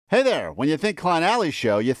Hey there, when you think Klein Alley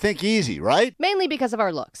Show, you think easy, right? Mainly because of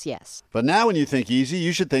our looks, yes. But now when you think easy,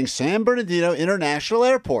 you should think San Bernardino International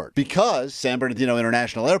Airport. Because San Bernardino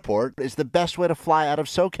International Airport is the best way to fly out of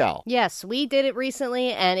SoCal. Yes, we did it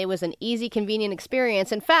recently, and it was an easy, convenient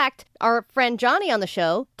experience. In fact, our friend Johnny on the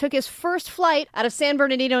show took his first flight out of San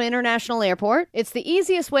Bernardino International Airport. It's the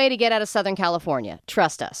easiest way to get out of Southern California.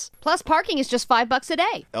 Trust us. Plus, parking is just $5 a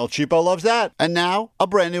day. El Cheapo loves that. And now, a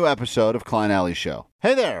brand new episode of Klein Alley Show.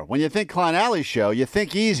 Hey there, when you think Klein Alley Show, you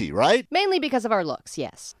think easy, right? Mainly because of our looks,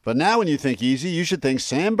 yes. But now when you think easy, you should think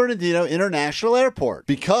San Bernardino International Airport.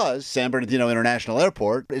 Because San Bernardino International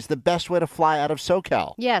Airport is the best way to fly out of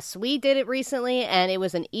SoCal. Yes, we did it recently, and it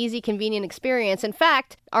was an easy, convenient experience. In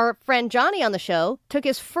fact, our friend Johnny on the show took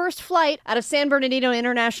his first flight out of San Bernardino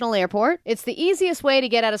International Airport. It's the easiest way to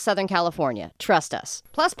get out of Southern California. Trust us.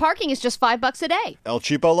 Plus, parking is just $5 a day. El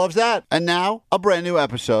Cheapo loves that. And now, a brand new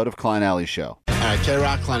episode of Klein Alley Show. All right,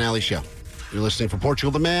 K-Rock, Klein Alley Show. You're listening for Portugal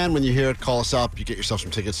the Man. When you hear it, call us up. You get yourself some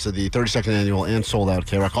tickets to the 32nd annual and sold-out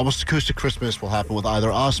K-Rock Almost Acoustic Christmas will happen with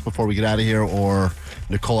either us before we get out of here or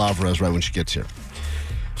Nicole Alvarez right when she gets here.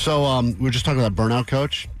 So we were just talking about burnout,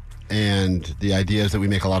 Coach, and the idea is that we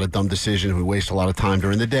make a lot of dumb decisions. We waste a lot of time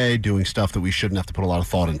during the day doing stuff that we shouldn't have to put a lot of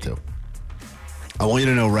thought into. I want you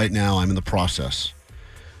to know right now I'm in the process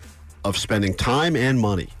of spending time and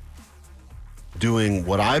money doing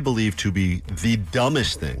what I believe to be the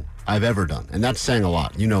dumbest thing I've ever done. And that's saying a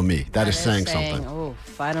lot. You know me. That is saying something.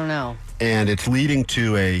 Oof, I don't know. And it's leading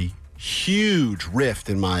to a huge rift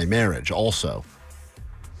in my marriage also.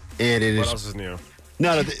 And it What is... else is new?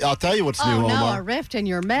 No, I'll tell you what's new, Oh, no, Omar. a rift in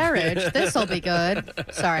your marriage. This'll be good.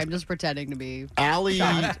 Sorry, I'm just pretending to be. Allie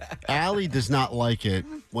does not like it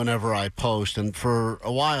whenever I post. And for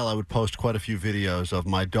a while, I would post quite a few videos of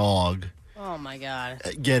my dog Oh, my God.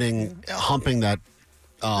 humping that...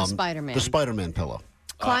 The Spiderman. The Spiderman pillow.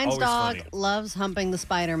 Klein's Always dog funny. loves humping the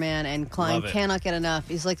Spider-Man, and Klein Love it. cannot get enough.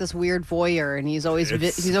 He's like this weird voyeur, and he's always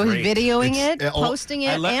It's videoing It's- it, posting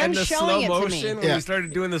it, And the showing slow it motion, to me. when Yeah. we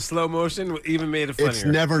started doing the slow motion, even made it funnier. It's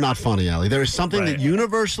never not funny, Allie. There is something that Right.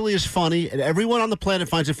 universally is funny, and everyone on the planet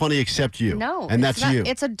finds it funny except you. No, and it's that's not. you.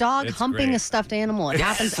 It's a dog It's humping great. a stuffed animal. It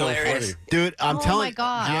happens. so funny. Dude, I'm Oh, telling my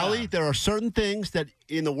God. Allie, there are certain things that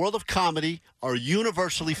in the world of comedy are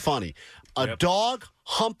universally funny. A dog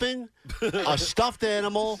humping a stuffed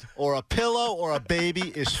animal or a pillow or a baby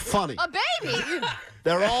is funny. A baby.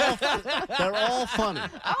 They're all funny.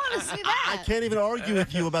 I want to see that. I can't even argue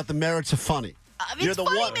with you about the merits of funny. You're It's the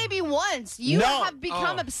funny one. maybe once. You No. have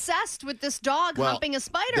become obsessed with this dog Well, humping a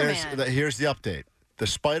Spider-Man. Here's the update. The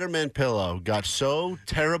Spider-Man pillow got so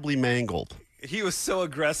terribly mangled, He was so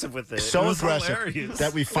aggressive with it. so it was aggressive, hilarious.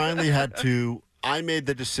 that we finally had to. I made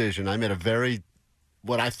the decision. I made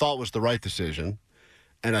what I thought was the right decision,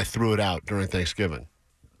 and I threw it out during Thanksgiving.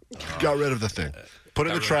 Got rid of the thing. Put it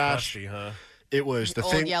in the Got really trash. crusty, huh? It was the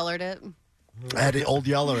Old thing. Yellered it. I had to old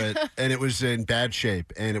yeller it, and it was in bad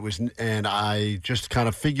shape. And I just kind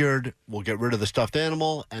of figured we'll get rid of the stuffed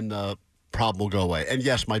animal, and the problem will go away. And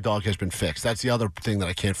yes, my dog has been fixed. That's the other thing that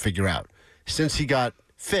I can't figure out. Since he got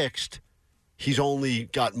fixed, he's only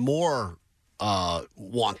got more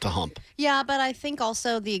want to hump. Yeah, but I think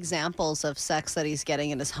also the examples of sex that he's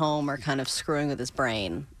getting in his home are kind of screwing with his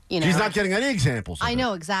brain. You know, He's not getting any examples of I it.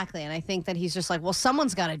 know exactly, and I think that he's just like, well,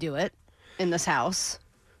 someone's got to do it in this house.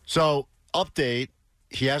 So, update,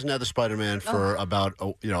 he hasn't had the Spider-Man for about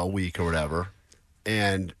a week or whatever.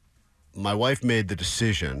 And my wife made the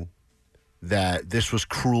decision that this was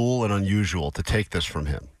cruel and unusual to take this from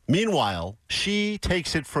him. Meanwhile, she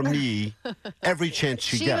takes it from me every chance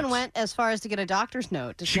she She gets. even went as far as to get a doctor's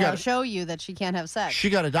note to show you that she can't have sex. She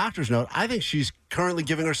got a doctor's note. I think she's currently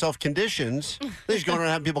giving herself conditions. I think she's going around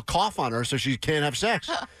having people cough on her so she can't have sex.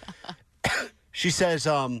 She says,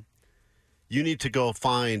 you need to go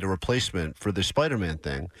find a replacement for the Spider-Man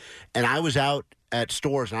thing. And I was out at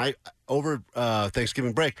stores, and over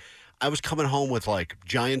Thanksgiving break, I was coming home with like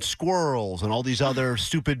giant squirrels and all these other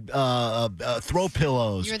stupid throw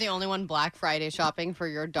pillows. You're the only one Black Friday shopping for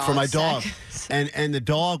your dog. For my dog. And the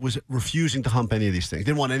dog was refusing to hump any of these things.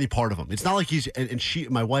 Didn't want any part of them. It's not like he's, and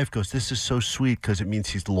my wife goes, this is so sweet because it means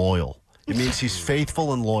he's loyal. It means he's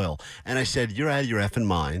faithful and loyal. And I said, you're out of your effing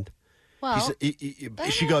mind. Well,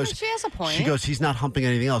 She goes, she has a point. She goes, he's not humping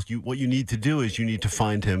anything else. What you need to do is you need to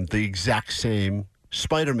find him the exact same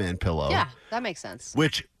Spider-Man pillow. Yeah, that makes sense.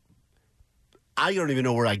 Which I don't even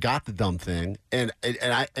know where I got the dumb thing, and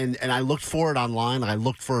I looked for it online. I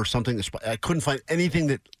looked for something I couldn't find anything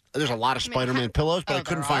that. There's a lot of Spider-Man pillows, but I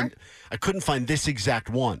couldn't find this exact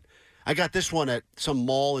one. I got this one at some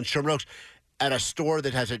mall in Sherman Oaks, at a store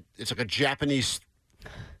that has it's like a Japanese,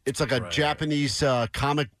 Japanese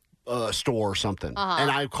comic store or something.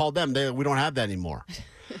 And I called them. We don't have that anymore.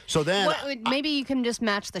 So then... maybe you can just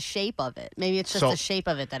match the shape of it. Maybe it's just the shape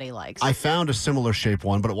of it that he likes. I found a similar shape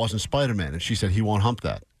one, but it wasn't Spider-Man. And she said, he won't hump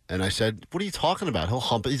that. And I said, what are you talking about? He'll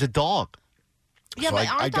hump it. He's a dog. Yeah, So but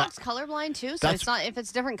aren't dogs colorblind too? So it's not, if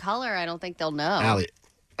it's different color, I don't think they'll know. Allie,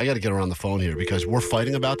 I got to get her on the phone here because we're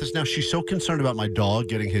fighting about this now. She's so concerned about my dog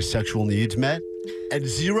getting his sexual needs met and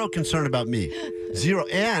zero concern about me. Zero.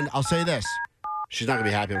 And I'll say this. She's not going to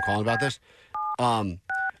be happy I'm calling about this.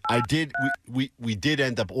 We did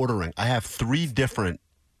end up ordering. I have 3 different,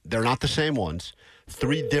 they're not the same ones,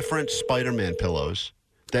 3 different Spider-Man pillows.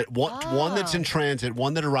 One that's in transit,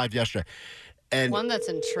 one that arrived yesterday. And one that's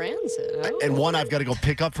in transit. Oh. And one I've got to go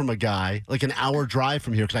pick up from a guy, like an hour drive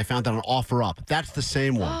from here, because I found out an offer up. That's the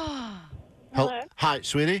same one. Hello? Hi,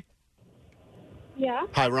 sweetie? Yeah.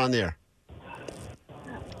 Hi, we're on the air.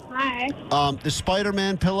 Hi. The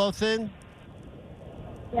Spider-Man pillow thing?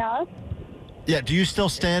 Yes. Yeah, do you still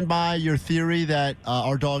stand by your theory that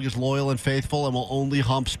our dog is loyal and faithful and will only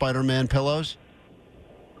hump Spider-Man pillows?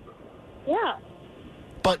 Yeah.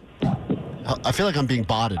 But I feel like I'm being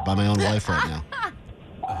botted by my own wife right now.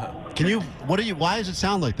 Why does it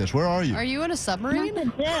sound like this? Where are you? Are you in a submarine?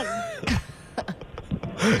 At the gym.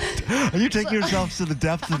 Are you taking yourselves to the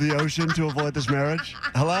depths of the ocean to avoid this marriage?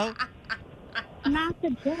 Hello? I'm at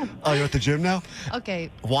the gym. Oh, you're at the gym now?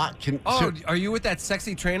 Okay. What? Are you with that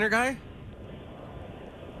sexy trainer guy?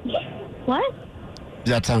 What?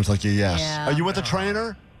 That sounds like a yes. Yeah. Are you with a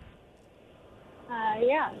trainer?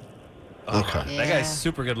 Yeah. Okay. That guy's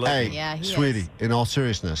super good looking. Hey, Yeah, he sweetie, is. in all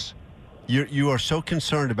seriousness, you are so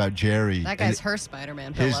concerned about Jerry. That guy's her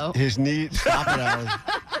Spider-Man pillow. His needs. Stop it, Allie.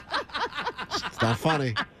 It's not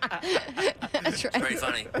funny. That's right. Very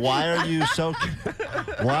funny. Why are you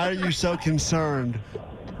so concerned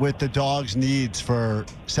with the dog's needs for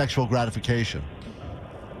sexual gratification?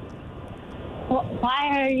 Well,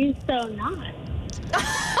 why are you so not?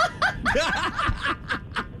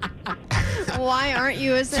 Why aren't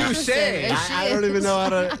you as interested as she I don't even know how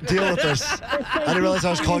to deal with this. I didn't realize I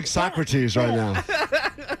was calling Socrates right now.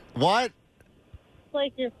 What? It's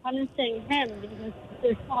like you're punishing him because it's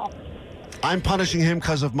your fault. I'm punishing him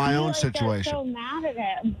because of my own You're situation. so mad at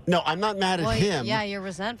him. No, I'm not mad at him. Yeah, you're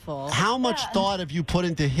resentful. How much thought have you put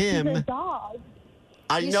into He's a him? dog.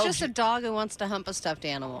 I He's know, just a dog who wants to hump a stuffed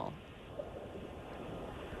animal.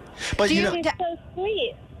 but Do you you- know, He's so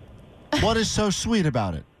sweet. what is so sweet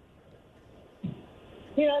about it?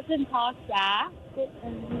 He doesn't talk back.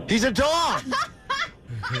 He's a dog.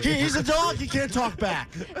 He's a dog. He can't talk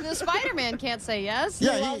back. The Spider-Man can't say yes.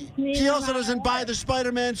 Yeah, loves me he no also matter doesn't buy what. the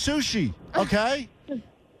Spider-Man sushi. Okay.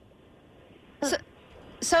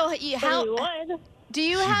 So He how would. do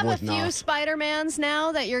you She have a would few not. Spider-Mans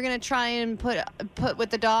now that you're gonna try and put with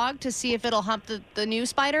the dog to see if it'll hump the new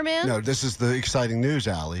Spider-Man? No, this is the exciting news,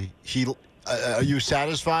 Allie. Are you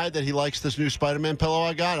satisfied that he likes this new Spider-Man pillow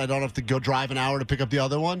I got? I don't have to go drive an hour to pick up the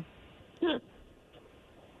other one?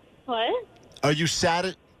 What? Are you Is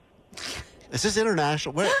this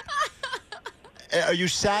international? Where? Are you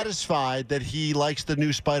satisfied that he likes the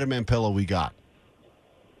new Spider-Man pillow we got?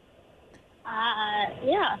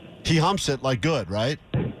 Yeah. He humps it like good, right?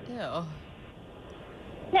 Ew. Yeah,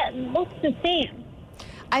 it looks the same.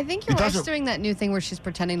 I think your It wife's doesn't- doing that new thing where she's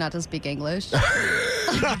pretending not to speak English so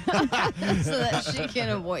that she can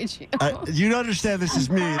avoid you. You understand this is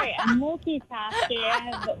me. Sorry, I'm multitasking.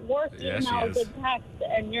 I have work Yeah, she emails is. and text,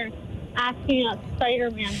 and you're asking a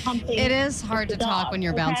Spider-Man humping. It is hard to the talk dog, when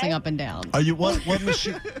you're okay? bouncing up and down. Are you what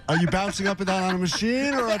machine? Are you bouncing up and down on a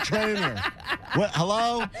machine or a trainer? What?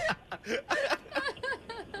 Hello?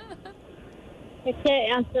 I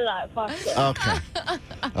can't answer that question. Okay.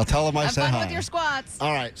 I'll tell him I Have say fun hi. with your squats.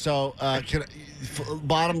 All right. So,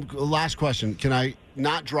 last question. Can I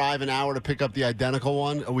not drive an hour to pick up the identical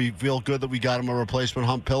one? We feel good that we got him a replacement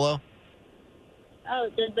hump pillow? Oh,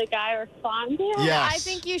 did the guy respond to you? Yes. I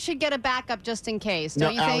think you should get a backup just in case. No,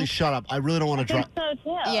 Don't you Allie, think? shut up. I really don't want I to think drive.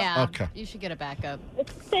 so too. Yeah. Okay. You should get a backup.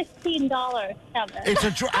 It's $15, Kevin.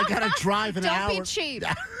 I got to drive an hour. Don't be cheap.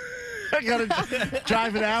 I got to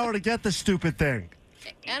drive an hour to get the stupid thing.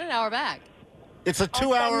 And an hour back. It's a I'll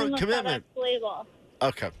send 2-hour him a commitment. FedEx label.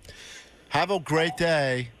 Okay. Have a great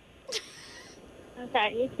day.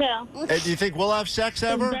 Okay, you too. Hey, do you think we'll have sex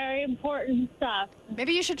Some ever? very important stuff.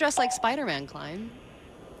 Maybe you should dress like Spider-Man, Klein.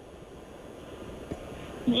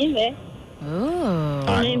 Maybe. Ooh.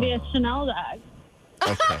 right. Maybe a Chanel bag.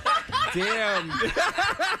 Okay. Damn.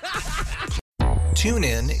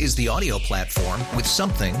 TuneIn is the audio platform with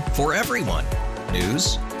something for everyone.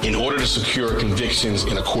 News, In order to secure convictions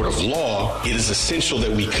in a court of law, it is essential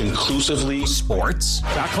that we conclusively. sports,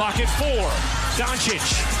 Got clock at 4.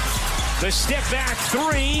 Doncic. The step back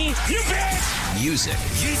three. You bet. Music.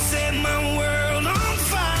 You set my world on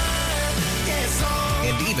fire. Yes,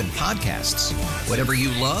 and even podcasts. Whatever you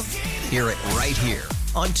love, hear it right here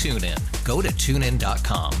on TuneIn. Go to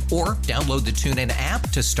TuneIn.com or download the TuneIn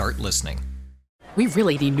app to start listening. We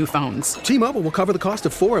really need new phones. T-Mobile will cover the cost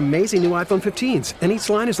of 4 amazing new iPhone 15s, and each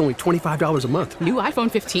line is only $25 a month. New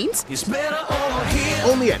iPhone 15s? It's better over here.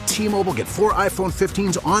 Only at T-Mobile, get 4 iPhone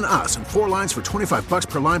 15s on us and 4 lines for $25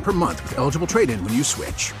 per line per month with eligible trade-in when you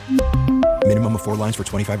switch. Minimum of 4 lines for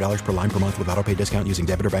 $25 per line per month with autopay discount using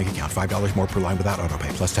debit or bank account. $5 more per line without autopay,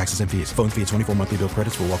 plus taxes and fees. Phone fee at 24 monthly bill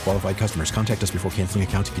credits for well-qualified customers. Contact us before canceling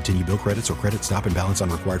account to continue bill credits or credit stop and balance on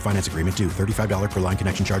required finance agreement due. $35 per line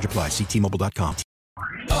connection charge applies. See T-Mobile.com.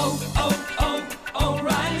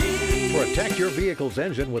 O'Reilly. Protect your vehicle's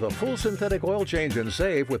engine with a full synthetic oil change and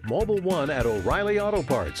save with Mobile One at O'Reilly Auto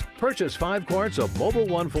Parts. Purchase 5 quarts of Mobile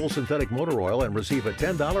One full synthetic motor oil and receive a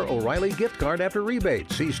 $10 O'Reilly gift card after rebate.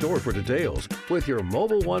 See store for details. With your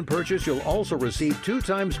Mobile One purchase, you'll also receive 2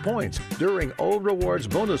 times points during O Rewards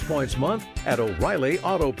Bonus Points Month at O'Reilly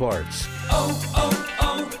Auto Parts.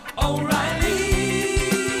 O'Reilly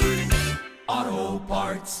Auto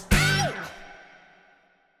Parts.